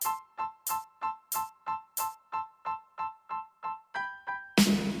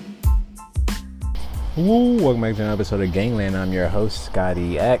Woo! Welcome back to another episode of Gangland. I'm your host,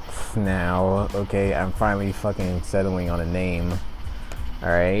 Scotty X. Now, okay, I'm finally fucking settling on a name.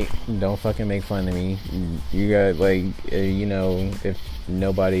 Alright? Don't fucking make fun of me. You got, like, if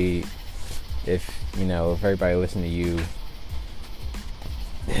everybody listened to you,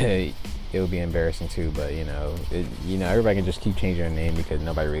 it would be embarrassing too, but, everybody can just keep changing their name because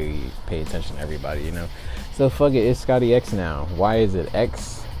nobody really paid attention to everybody, So, fuck it, it's Scotty X now. Why is it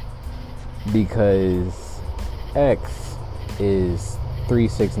X? Because X is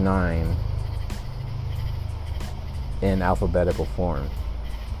 369 in alphabetical form.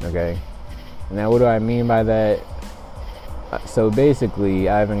 Okay? Now, what do I mean by that? So basically,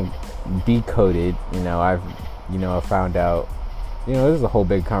 I haven't decoded, I've found out, this is a whole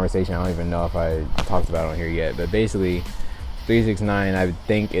big conversation. I don't even know if I talked about it on here yet, but basically, 369, I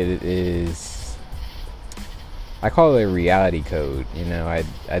think it is, I call it a reality code.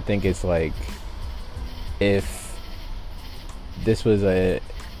 I think it's like if this was a,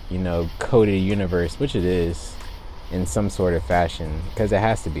 coded universe, which it is in some sort of fashion, because it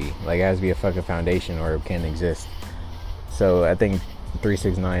has to be. Like, it has to be a fucking foundation or it can't exist. So I think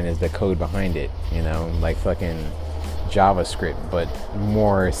 369 is the code behind it, like fucking JavaScript, but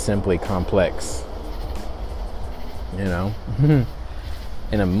more simply complex,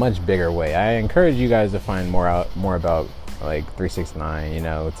 in a much bigger way. I encourage you guys to find more about like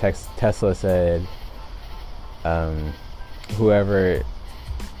 369. Tesla said, whoever,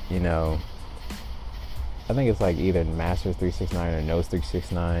 I think it's like either Masters 369 or Knows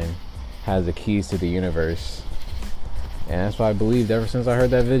 369 has the keys to the universe, and that's what I believed ever since I heard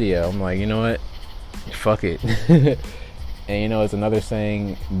that video. I'm like, you know what, fuck it. And it's another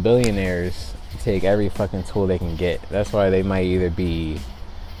saying, billionaires take every fucking tool they can get. That's why they might either be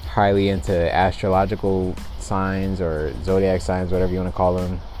highly into astrological signs or zodiac signs, whatever you want to call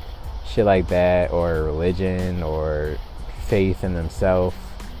them, shit like that, or religion, or faith in themselves,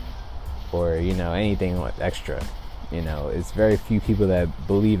 or anything extra. It's very few people that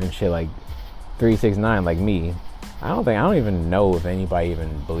believe in shit like 369, like me. I don't even know if anybody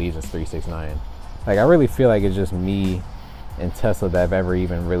even believes in 369. Like, I really feel like it's just me and Tesla that have ever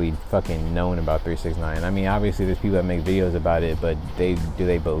even really fucking known about 369. I mean, obviously there's people that make videos about it, but do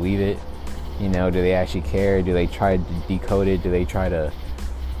they believe it? Do they actually care? Do they try to decode it? Do they try to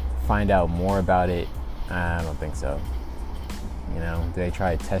find out more about it? I don't think so. Do they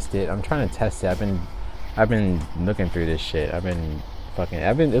try to test it? I'm trying to test it. I've been looking through this shit.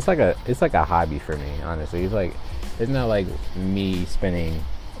 It's like a hobby for me, honestly. It's not like me spending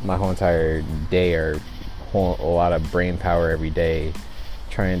my whole entire day or a lot of brain power every day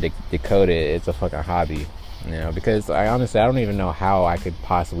trying to decode it. It's a fucking hobby, because I don't even know how I could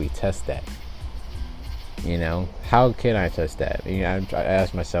possibly test that. How can I test that? I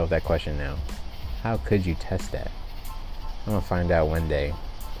ask myself that question now. How could you test that? I'm gonna find out one day,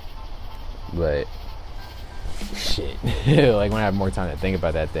 but shit. Like, when I have more time to think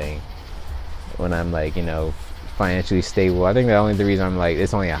about that thing, when I'm like, financially stable. I think the reason I'm like,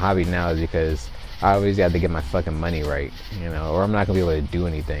 it's only a hobby now is because I always have to get my fucking money right, or I'm not gonna be able to do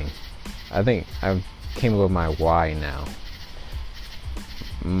anything. I think I've came up with my why now.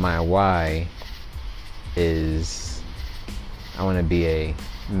 My why is I want to be a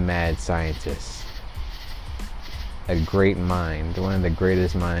mad scientist, a great mind, one of the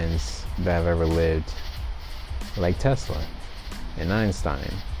greatest minds that have ever lived, like Tesla and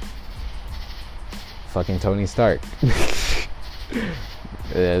Einstein, fucking Tony Stark.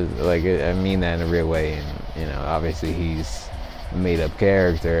 I mean that in a real way, and obviously he's a made-up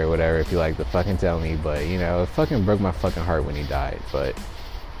character or whatever, if you like to fucking tell me, but it fucking broke my fucking heart when he died. But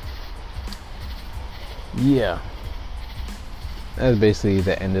yeah, that's basically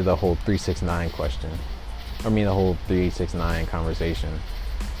the end of the whole 369 question. I mean, the whole 369 conversation.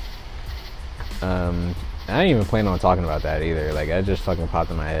 I didn't even plan on talking about that either. Like, I just fucking popped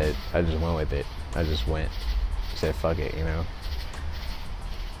in my head. I just went with it. Said fuck it,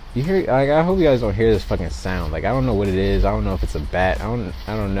 You hear? Like, I hope you guys don't hear this fucking sound. Like, I don't know what it is. I don't know if it's a bat. I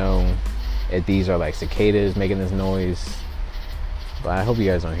don't know if these are like cicadas making this noise. But I hope you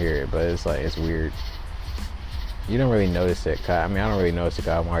guys don't hear it. But it's like, it's weird. You don't really notice it. I don't really notice it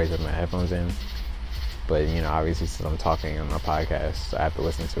because I'm always with my headphones in. But obviously, since I'm talking on my podcast, I have to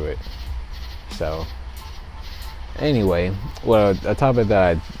listen to it. So anyway, well, a topic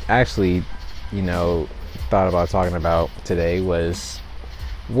that I actually, thought about talking about today was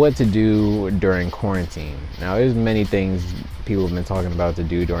what to do during quarantine. Now, there's many things people have been talking about to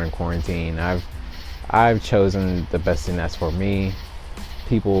do during quarantine. I've chosen the best thing that's for me.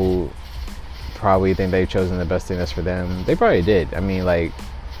 People probably think they've chosen the best thing that's for them. They probably did. I mean, like,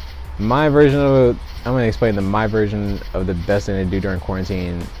 my version of I'm gonna explain my version of the best thing to do during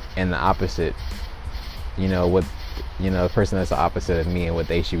quarantine, and the opposite. What the person that's the opposite of me and what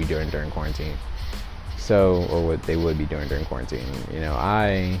they should be doing during quarantine. So, or what they would be doing during quarantine.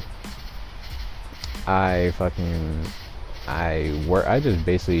 I just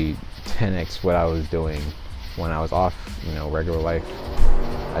basically 10x what I was doing when I was off, regular life.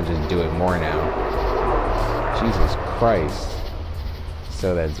 I just do it more now. Jesus Christ.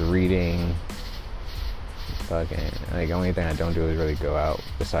 So that's reading. Fucking, like, the only thing I don't do is really go out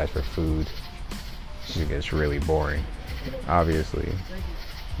besides for food. It gets really boring, obviously.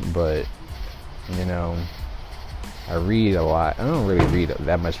 But, I read a lot. I don't really read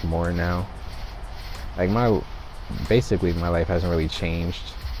that much more now. Like, basically my life hasn't really changed.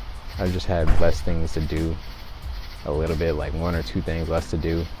 I've just had less things to do. A little bit, like 1 or 2 things less to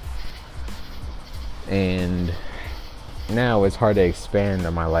do. And now it's hard to expand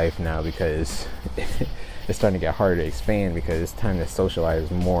on my life now because it's starting to get harder to expand because it's time to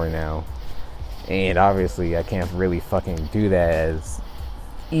socialize more now. And obviously I can't really fucking do that as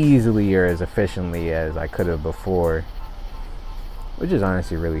easily or as efficiently as I could have before, which is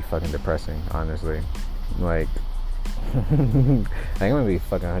honestly really fucking depressing, honestly. Like, I'm gonna be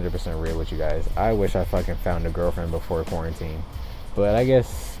fucking 100% real with you guys. I wish I fucking found a girlfriend before quarantine, but I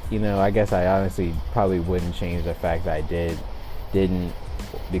guess I honestly probably wouldn't change the fact that I didn't,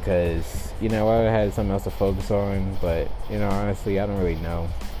 because I had something else to focus on. But honestly, I don't really know.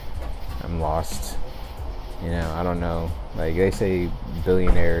 I'm lost. I don't know. Like they say,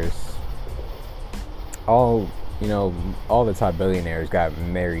 billionaires, all the top billionaires got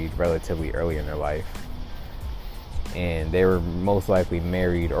married relatively early in their life, and they were most likely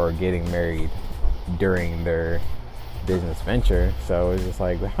married or getting married during their business venture. So it's just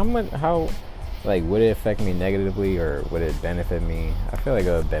like, how would it affect me negatively or would it benefit me? I feel like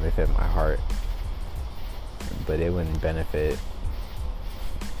it would benefit my heart, but it wouldn't benefit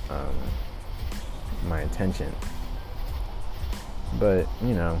my intention. But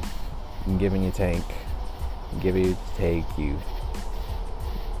give and you take,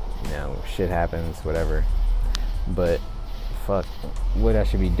 shit happens, whatever. But fuck, what I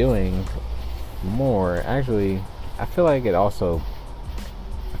should be doing more, actually, I feel like I've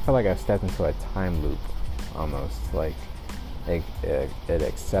stepped into a time loop almost. Like it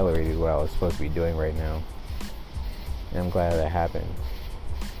accelerated what I was supposed to be doing right now, and I'm glad that happened.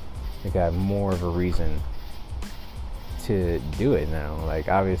 I got more of a reason to do it now. Like,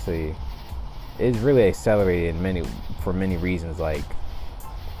 obviously it's really accelerated for many reasons. Like,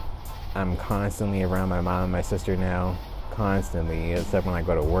 I'm constantly around my mom and my sister now, constantly, except when I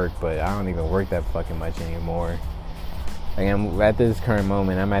go to work. But I don't even work that fucking much anymore. Like, I'm at this current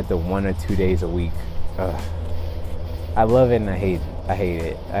moment, I'm at the 1 or 2 days a week. I love it and I hate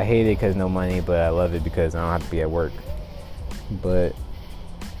it. I hate it because no money, but I love it because I don't have to be at work. But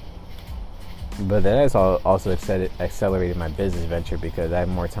that has also accelerated my business venture because I have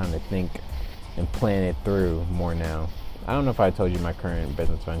more time to think and plan it through more now. I don't know if I told you my current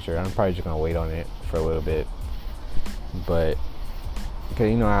business venture. I'm probably just gonna wait on it for a little bit, but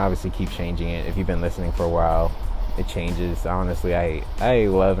because I obviously keep changing it. If you've been listening for a while, it changes. Honestly, I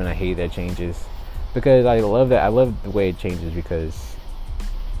love and I hate that it changes, because I love the way it changes because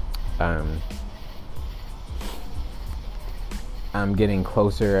I'm getting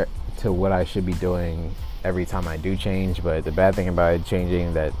closer to what I should be doing every time I do change. But the bad thing about it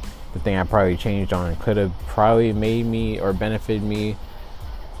changing, that the thing I probably changed on could have probably made me or benefited me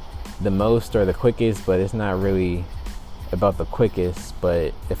the most or the quickest, but it's not really about the quickest.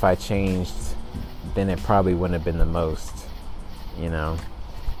 But if I changed, then it probably wouldn't have been the most,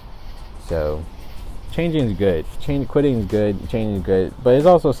 So changing is good. Quitting is good. Changing is good. But it's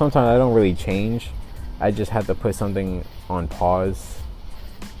also sometimes I don't really change. I just have to put something on pause.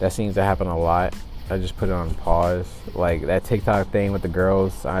 That seems to happen a lot. I just put it on pause. Like that TikTok thing with the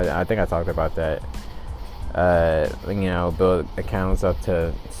girls. I think I talked about that. Build accounts up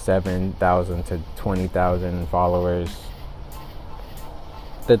to 7,000 to 20,000 followers.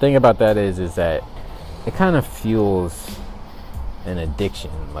 The thing about that is that it kind of fuels an addiction.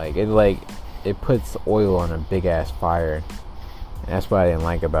 It puts oil on a big ass fire. And that's what I didn't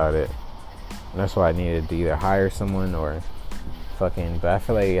like about it. And that's why I needed to either hire someone or but I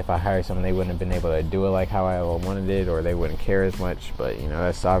feel like if I hired someone, they wouldn't have been able to do it like how I wanted it, or they wouldn't care as much. But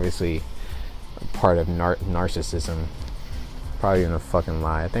that's obviously part of narcissism. Probably gonna fucking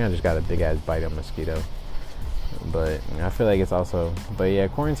lie. I think I just got a big ass bite of mosquito. But I feel like it's also,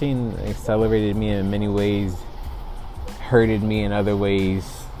 quarantine accelerated me in many ways, hurted me in other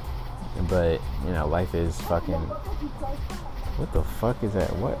ways. But life is fucking. What the fuck is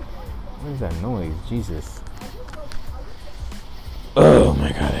that? What? What is that noise? Jesus. Oh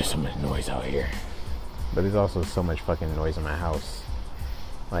my god, there's so much noise out here. But there's also so much fucking noise in my house.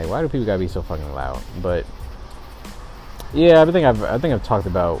 Like, why do people gotta be so fucking loud? But yeah, I think I've talked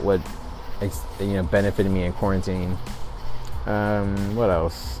about what benefited me in quarantine. What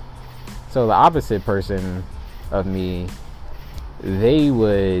else? So the opposite person of me,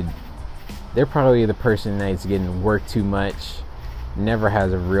 they're probably the person that's getting work too much, never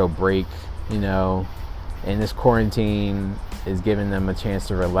has a real break, and this quarantine is giving them a chance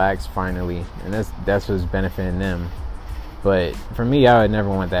to relax finally, and that's what's benefiting them. But for me, I would never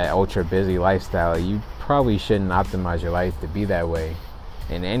want that ultra busy lifestyle. You probably shouldn't optimize your life to be that way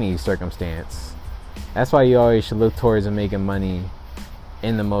in any circumstance. That's why you always should look towards making money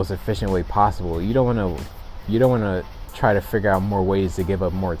in the most efficient way possible. You don't want to try to figure out more ways to give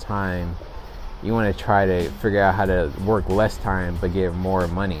up more time. You want to try to figure out how to work less time but get more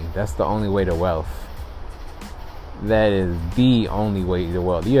money. That's the only way to wealth. That is the only way to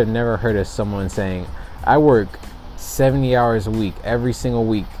wealth. You have never heard of someone saying, I work 70 hours a week every single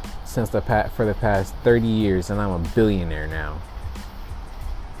week for the past 30 years and I'm a billionaire now.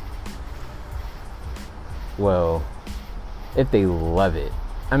 Well, if they love it.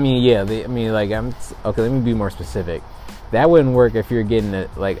 I mean, yeah, okay, let me be more specific. That wouldn't work if you're getting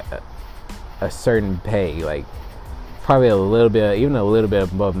a certain pay, like probably even a little bit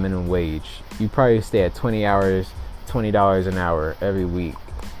above minimum wage. You probably stay at 20 hours, $20 an hour every week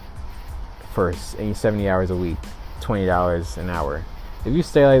for 70 hours a week, $20 an hour. If you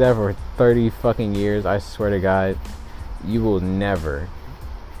stay like that for 30 fucking years, I swear to God, you will never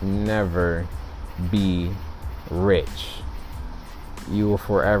be rich. You will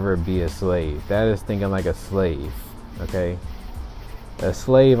forever be a slave. That is thinking like a slave, okay? A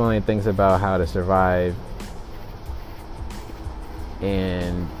slave only thinks about how to survive,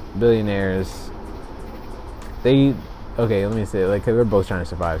 and billionaires, let me say it, like, cause we're both trying to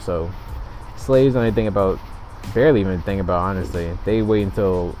survive. So slaves barely even think about, honestly. They wait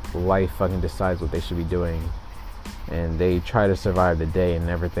until life fucking decides what they should be doing, and they try to survive the day and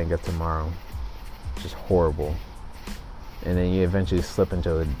never think of tomorrow. It's just horrible. And then you eventually slip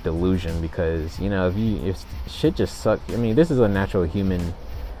into a delusion because, if shit just sucks. I mean, this is a natural human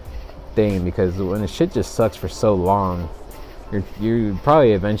thing, because when the shit just sucks for so long, you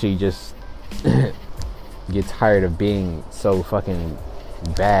probably eventually just get tired of being so fucking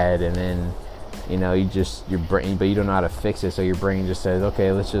bad, and then your brain, but you don't know how to fix it, so your brain just says,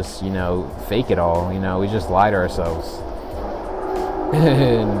 okay, let's just fake it all. We just lie to ourselves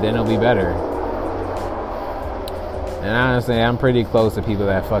and then it'll be better. And honestly, I'm pretty close to people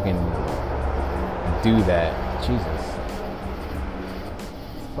that fucking do that. Jesus.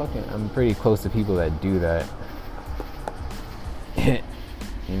 I'm pretty close to people that do that.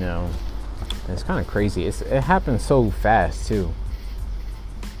 It's kind of crazy. It happens so fast too.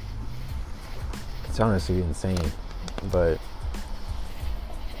 It's honestly insane. But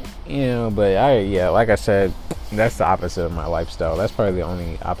like I said, that's the opposite of my lifestyle. That's probably the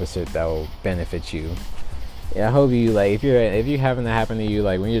only opposite that will benefit you. Yeah, I hope you, if you're having that happen to you,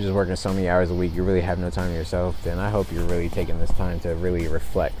 like when you're just working so many hours a week, you really have no time to yourself, then I hope you're really taking this time to really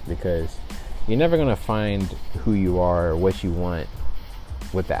reflect, because you're never going to find who you are or what you want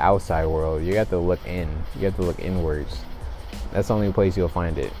with the outside world. You have to look in. You have to look inwards. That's the only place you'll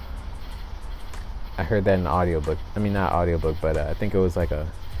find it. I heard that in an audiobook. I mean, not audiobook, but I think it was like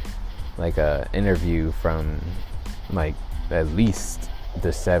a interview from like at least the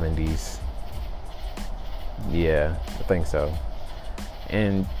 70s. Yeah, I think so.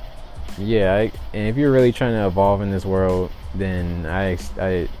 And and if you're really trying to evolve in this world, then I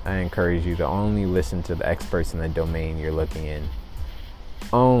encourage you to only listen to the experts in the domain you're looking in.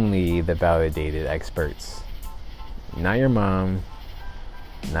 Only the validated experts. Not your mom,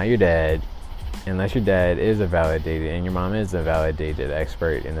 not your dad, unless your dad is a validated and your mom is a validated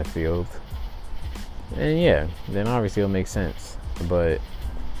expert in the field. And then obviously it'll make sense.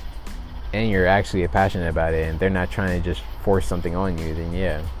 And you're actually passionate about it, and they're not trying to just force something on you,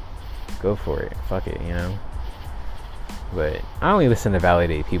 then go for it. Fuck it, But I only listen to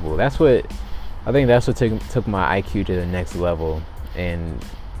validated people. That's what took my IQ to the next level. And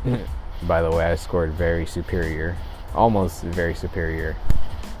by the way, I scored very superior, almost very superior,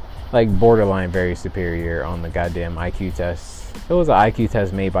 like borderline very superior on the goddamn IQ test. It was an IQ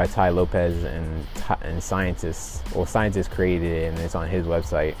test made by Tai Lopez and scientists. Well, scientists created it, and it's on his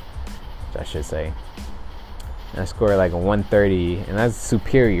website, I should say. And I scored like a 130, and that's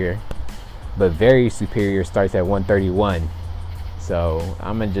superior, but very superior starts at 131. So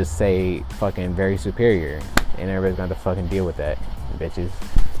I'm gonna just say fucking very superior, and everybody's gonna have to fucking deal with that, bitches.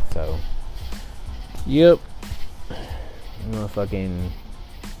 So, yep. Motherfucking,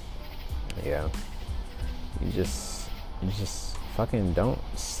 yeah. You just fucking don't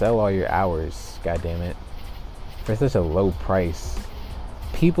sell all your hours, god damn it, for such a low price.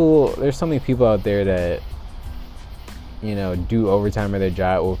 There's so many people out there that, you know, do overtime at their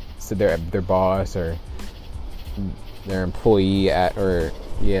job, or so their boss or their employee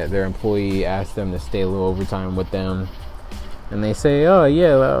their employee asks them to stay a little overtime with them, and they say, oh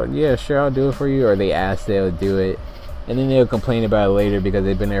yeah, well, yeah, sure, I'll do it for you, or they ask, they'll do it, and then they'll complain about it later because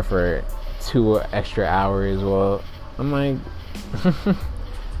they've been there for 2 extra hours. Well, I'm like,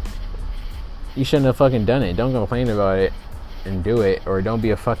 you shouldn't have fucking done it. Don't complain about it and do it, or don't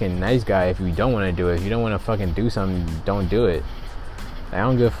be a fucking nice guy if you don't want to do it. If you don't want to fucking do something, don't do it. I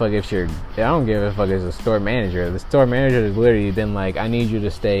don't give a fuck if I don't give a fuck as a store manager. The store manager has literally been like, I need you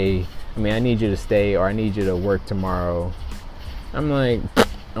to stay, or I need you to work tomorrow. I'm like,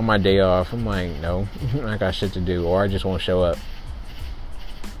 on my day off, I'm like, no, I got shit to do, or I just won't show up.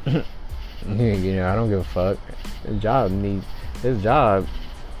 You know, I don't give a fuck. This job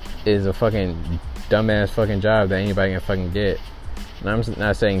is a fucking dumbass fucking job that anybody can fucking get. And I'm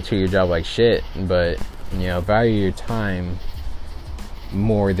not saying treat your job like shit, but, you know, value your time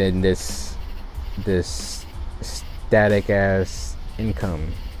more than this static ass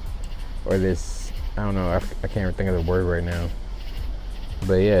income, or this, I don't know, I can't even think of the word right now.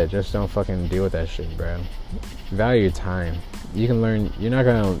 But yeah, just don't fucking deal with that shit, bro. Value your time. You can learn. You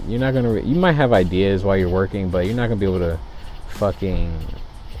might have ideas while you're working, but you're not gonna be able to fucking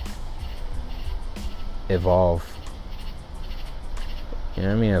evolve. You know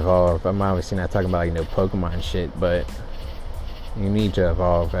what I mean? Evolve. I'm obviously not talking about, like, no Pokemon shit, but you need to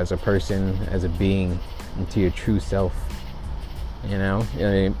evolve as a person, as a being, into your true self. You know? I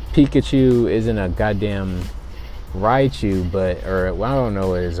mean, Pikachu isn't a goddamn Raichu, I don't know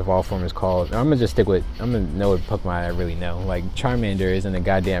what his evolved form is called. I'm gonna know what Pokemon I really know. Like, Charmander isn't a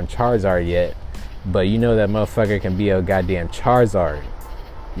goddamn Charizard yet, but you know that motherfucker can be a goddamn Charizard.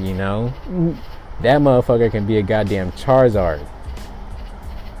 You know? That motherfucker can be a goddamn Charizard.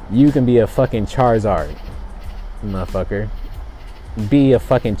 You can be a fucking Charizard, motherfucker. Be a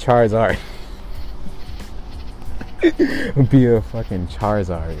fucking Charizard. Be a fucking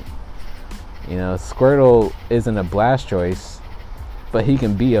Charizard. You know, Squirtle isn't a Blastoise, but he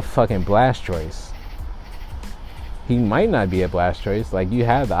can be a fucking Blastoise. He might not be a Blastoise. Like, you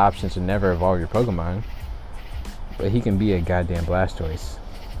have the option to never evolve your Pokemon, but he can be a goddamn Blastoise.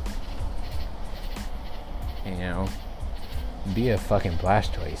 You know, be a fucking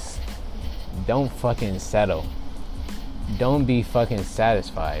Blastoise. Don't fucking settle. Don't be fucking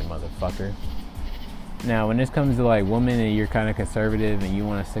satisfied, motherfucker. Now, when this comes to, like, women and you're kind of conservative and you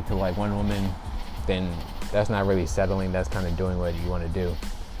want to stick to, like, one woman, then that's not really settling. That's kind of doing what you want to do.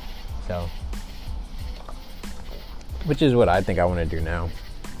 So, which is what I think I want to do now.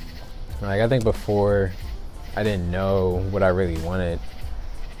 Like, I think before I didn't know what I really wanted.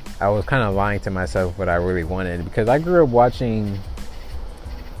 I was kind of lying to myself what I really wanted, because I grew up watching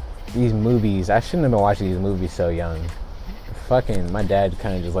these movies. I shouldn't have been watching these movies so young. Fucking, my dad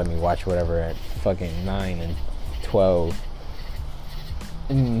kind of just let me watch whatever at fucking 9 and 12.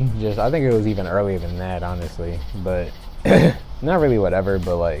 And I think it was even earlier than that, honestly. But not really whatever,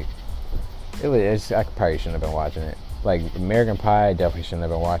 but like, I probably shouldn't have been watching it. Like, American Pie, I definitely shouldn't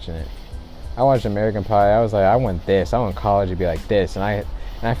have been watching it. I watched American Pie, I was like, I want this. I want college to be like this. And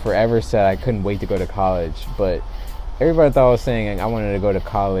I forever said I couldn't wait to go to college. But everybody thought I was saying I wanted to go to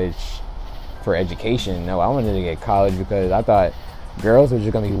college for education. No, I wanted to get college because I thought girls were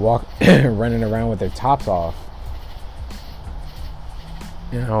just gonna be running around with their tops off.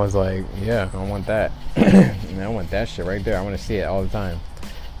 And I was like, yeah, I want that. I want that shit right there. I want to see it all the time.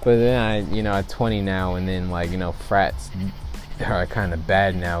 But then at 20 now, and then, like, frats are kind of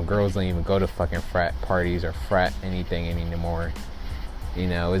bad now. Girls don't even go to fucking frat parties or frat anything anymore.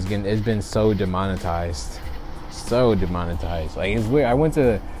 It's been so demonetized. So demonetized. Like, it's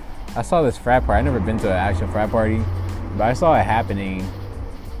weird. I saw this frat party. I've never been to an actual frat party, but I saw it happening.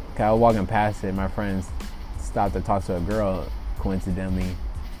 I was walking past it. My friends stopped to talk to a girl, coincidentally,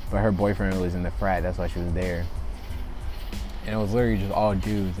 but her boyfriend was in the frat. That's why she was there. And it was literally just all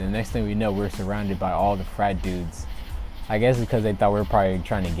dudes. And the next thing we know, we're surrounded by all the frat dudes. I guess it's because they thought we were probably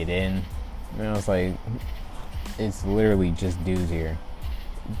trying to get in. And I was like, it's literally just dudes here.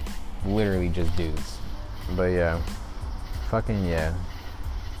 Literally just dudes. But yeah. Fucking yeah.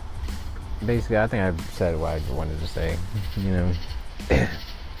 Basically, I think I've said what I wanted to say.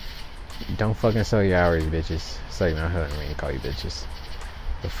 Don't fucking sell your hours, bitches. So, I don't mean to call you bitches.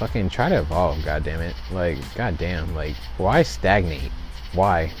 But fucking try to evolve, goddammit. Like, goddamn, like, why stagnate?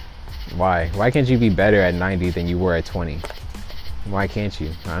 Why? Why? Why can't you be better at 90 than you were at 20? Why can't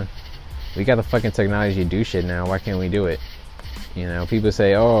you, huh? We got the fucking technology to do shit now. Why can't we do it? You know, people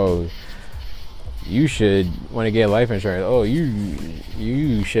say, oh, you should want to get life insurance. Oh,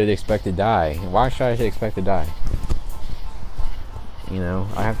 you should expect to die. Why should I expect to die? You know,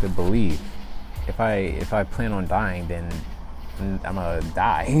 I have to believe. If I plan on dying, then I'm gonna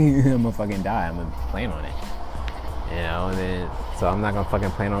die. I'm gonna fucking die. I'm gonna plan on it. You know, and then, so I'm not gonna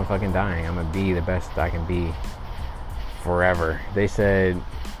fucking plan on fucking dying. I'm gonna be the best I can be forever. They said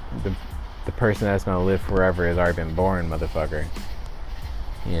the person that's gonna live forever has already been born, motherfucker.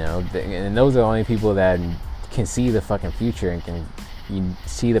 You know, and those are the only people that can see the fucking future and can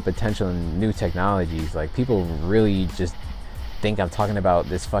see the potential in new technologies. Like, people really just think I'm talking about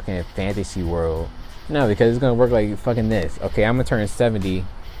this fucking fantasy world. No, because it's gonna work like fucking this. Okay, I'm gonna turn 70,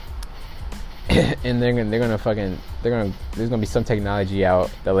 and there's gonna be some technology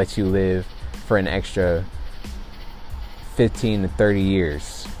out that lets you live for an extra 15 to 30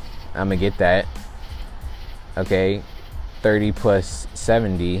 years. I'm gonna get that. Okay, 30 plus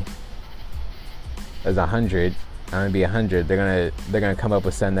 70 is 100. I'm gonna be 100. They're gonna come up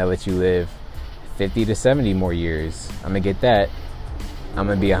with something that lets you live 50 to 70 more years. I'm gonna get that. I'm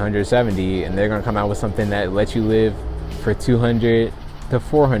gonna be 170, and they're gonna come out with something that lets you live for 200 to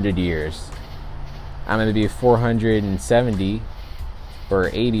 400 years. I'm gonna be 470 or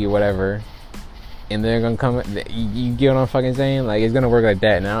 80 or whatever, and they're gonna come. You get what I'm fucking saying? Like, it's gonna work like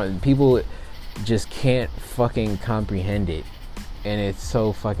that. Now people just can't fucking comprehend it, and it's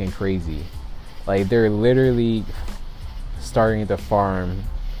so fucking crazy. Like, they're literally starting to farm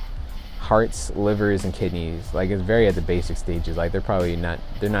hearts, livers, and kidneys. Like, it's very at the basic stages. Like,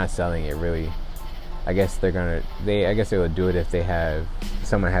 they're not selling it really. I guess I guess they would do it if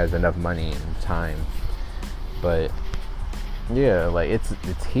someone has enough money and time. But yeah, like,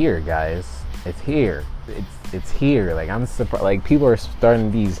 it's here, guys. It's here. It's here. Like, I'm surprised. Like, people are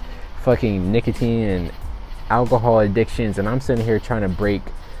starting these fucking nicotine and alcohol addictions, and I'm sitting here trying to break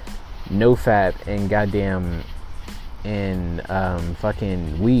NoFap and goddamn and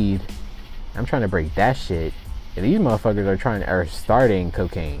fucking weed. I'm trying to break that shit, and these motherfuckers are starting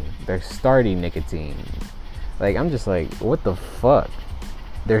cocaine. They're starting nicotine. Like, I'm just like, what the fuck?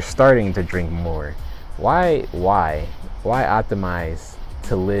 They're starting to drink more. Why optimize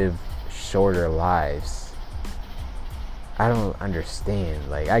to live shorter lives? I don't understand.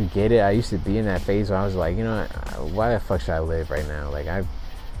 Like, I get it. I used to be in that phase where I was like, you know, why the fuck should I live right now? Like, I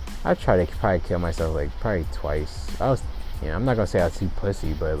tried to probably kill myself like probably twice. I'm not gonna say I was too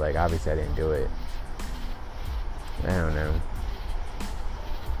pussy, but like, obviously I didn't do it. I don't know.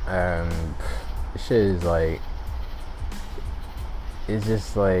 Shit is like, it's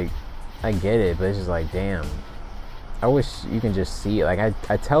just like, I get it, but it's just like, damn. I wish you can just see it. Like,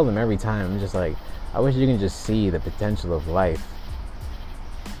 I tell them every time, I'm just like, I wish you can just see the potential of life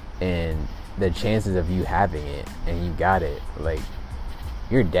and the chances of you having it, and you got it. Like,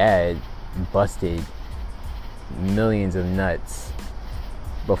 your dad busted millions of nuts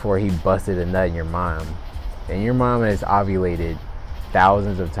before he busted a nut in your mom, and your mom has ovulated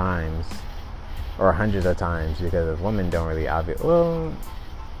thousands of times or hundreds of times, because women don't really ovulate. Well,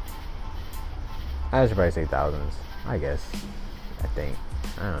 I should probably say thousands, I guess. I think,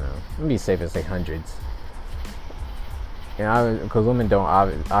 I don't know, let me be safe and say hundreds. You know, because women don't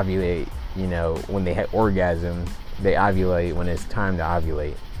ovulate, you know, when they have orgasm. They ovulate when it's time to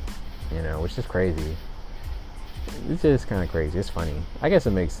ovulate, you know, which is crazy. It's just kind of crazy. It's funny. I guess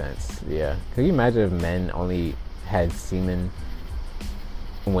it makes sense. Yeah. Could you imagine if men only had semen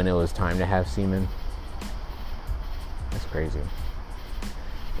when it was time to have semen? That's crazy.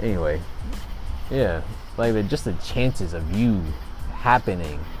 Anyway, yeah, like, just the chances of you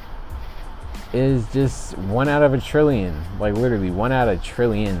happening is just 1 out of a trillion. Like, literally 1 out of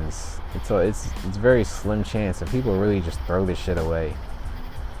trillions. It's very slim chance, and people really just throw this shit away.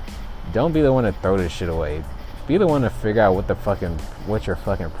 Don't be the one to throw this shit away. Be the one to figure out what your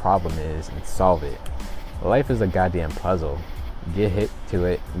fucking problem is and solve it. Life is a goddamn puzzle. Get hit to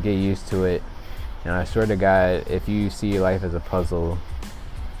it, get used to it, and I swear to God, if you see life as a puzzle,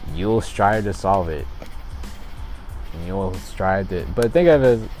 you'll strive to solve it. And you'll strive to, but think of it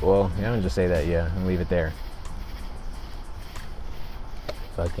as, well, I don't just say that, yeah, and leave it there.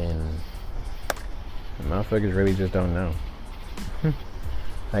 Fucking motherfuckers really just don't know.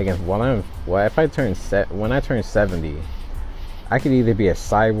 Like, when I turn 70, I could either be a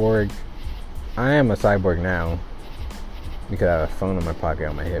cyborg. I am a cyborg now because I have a phone in my pocket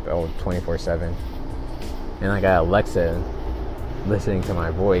on my hip, 24/7, and I got Alexa listening to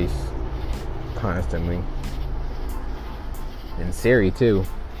my voice constantly, and Siri too.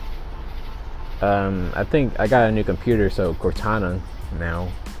 I think I got a new computer, so Cortana now.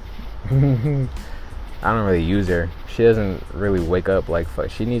 I don't really use her. She doesn't really wake up like fuck.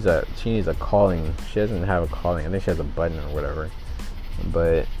 She needs a calling. She doesn't have a calling. I think she has a button or whatever.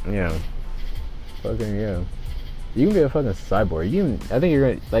 But fucking yeah. You can be a fucking cyborg. I think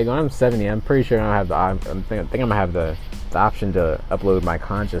you're gonna, like, when I'm 70. I'm pretty sure I think I'm gonna have the option to upload my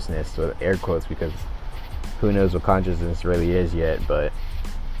consciousness with air quotes, because who knows what consciousness really is yet. But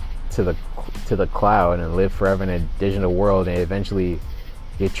to the cloud and live forever in a digital world and eventually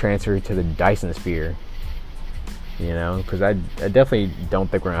get transferred to the Dyson sphere. Because I definitely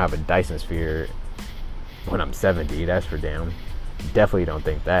don't think we're gonna have a Dyson sphere when I'm 70. That's for damn. Definitely don't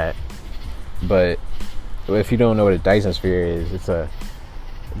think that. But if you don't know what a Dyson sphere is, it's a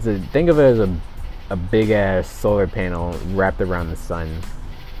think of it as a big ass solar panel wrapped around the sun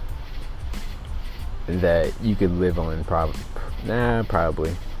that you could live on.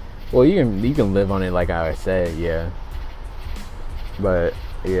 Probably. Well, you can live on it, like I said, yeah. But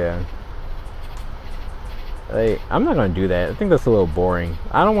yeah. Like, I'm not gonna do that. I think that's a little boring.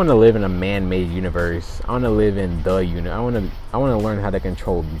 I don't want to live in a man-made universe. I want to live in the universe. I want to learn how to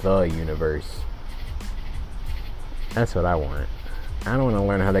control the universe. That's what I want. I don't want to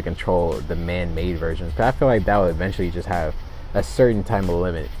learn how to control the man-made versions. But I feel like that will eventually just have a certain type of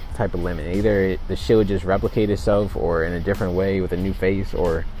limit. Either the shit would just replicate itself, or in a different way with a new face,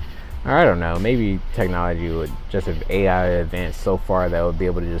 or I don't know. Maybe technology would just have AI advanced so far that it would be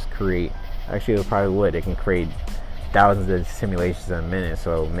able to just create. Actually, it probably would. It can create thousands of simulations in a minute,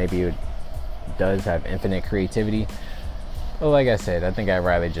 so maybe it does have infinite creativity. But like I said, I think I'd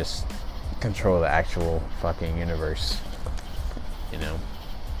rather just control the actual fucking universe.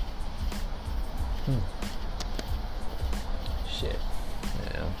 Shit.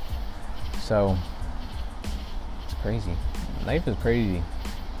 So, it's crazy. Life is crazy.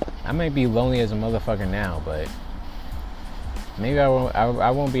 I might be lonely as a motherfucker now, but maybe I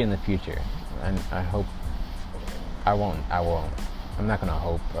won't be in the future. I hope I won't. I'm not gonna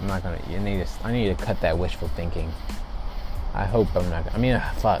hope. I'm not gonna. I need to cut that wishful thinking. I hope I'm not. I mean,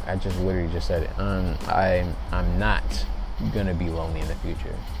 fuck. I just literally just said it. I'm not gonna be lonely in the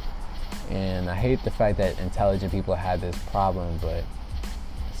future. And I hate the fact that intelligent people have this problem, but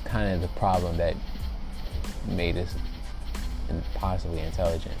it's kind of the problem that made us possibly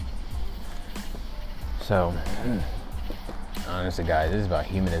intelligent. So. Honestly, guys, this is about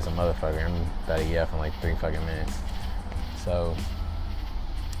humanism, motherfucker. I'm about to get up in like 3 fucking minutes. So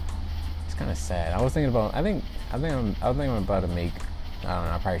it's kind of sad. I was thinking about. I think I'm about to make. I don't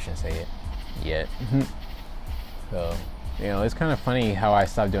know. I probably shouldn't say it yet. So it's kind of funny how I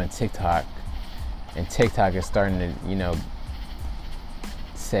stopped doing TikTok, and TikTok is starting to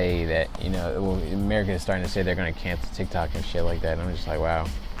say that America is starting to say they're gonna cancel TikTok and shit like that. And I'm just like, wow.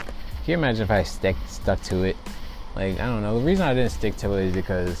 Can you imagine if I stuck to it? Like, I don't know. The reason I didn't stick to it is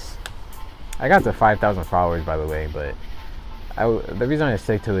because I got to 5,000 followers, by the way. But the reason I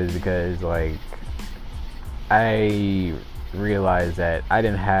stick to it is because, like, I realized that I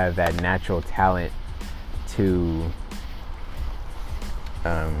didn't have that natural talent to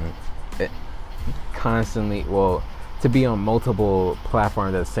to be on multiple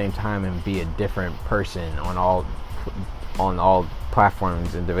platforms at the same time and be a different person on all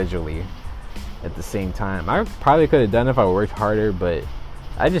platforms individually at the same time. I probably could have done it if I worked harder, but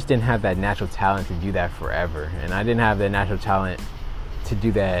I just didn't have that natural talent to do that forever, and I didn't have the natural talent to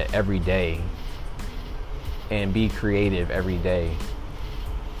do that every day and be creative every day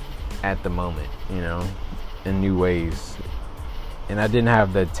at the moment, in new ways. And I didn't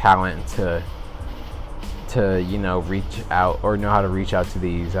have the talent to reach out or know how to reach out to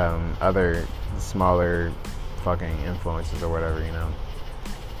these other smaller fucking influencers or whatever,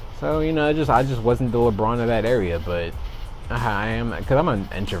 So, I just wasn't the LeBron of that area, but I am, because I'm an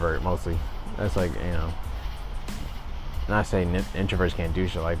introvert mostly. That's like, not saying introverts can't do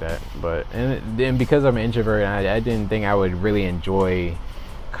shit like that, but, and because I'm an introvert, I didn't think I would really enjoy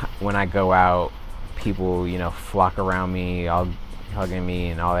when I go out, people, flock around me, all hugging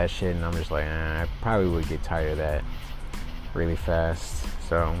me and all that shit, and I'm just like, I probably would get tired of that really fast.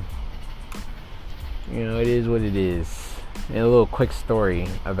 So, it is what it is. And a little quick story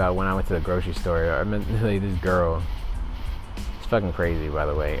about when I went to the grocery store. I met this girl. It's fucking crazy, by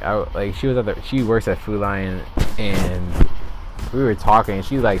the way. She works at Food Lion, and we were talking. And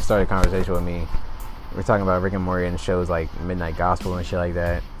she started a conversation with me. We were talking about Rick and Morty and shows like Midnight Gospel and shit like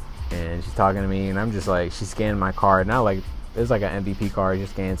that. And she's talking to me, and I'm just like, she scanned my card. Not like it's like an MVP card. She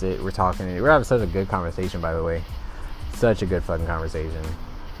scans it. We're talking. We're having such a good conversation, by the way. Such a good fucking conversation.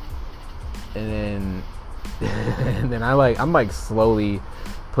 And then I'm slowly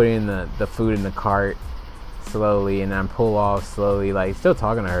putting the food in the cart slowly, and then pull off slowly, like still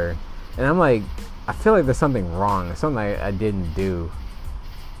talking to her. And I'm like, I feel like there's something wrong, something I didn't do.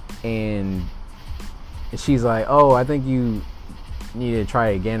 And she's like, oh, I think you need to try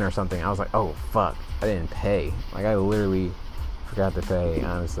again or something. I was like, oh fuck, I didn't pay. Like, I literally forgot to pay,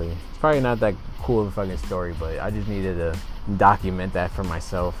 honestly. It's probably not that cool of a fucking story, but I just needed to document that for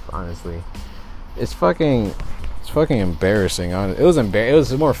myself, honestly. It's fucking embarrassing. It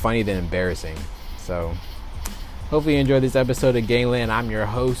was more funny than embarrassing. So hopefully you enjoyed this episode of Gangland. I'm your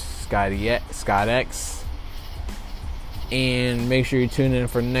host, Scott X. And make sure you tune in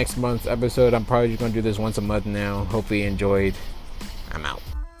for next month's episode. I'm probably just going to do this once a month now. Hopefully you enjoyed. I'm out.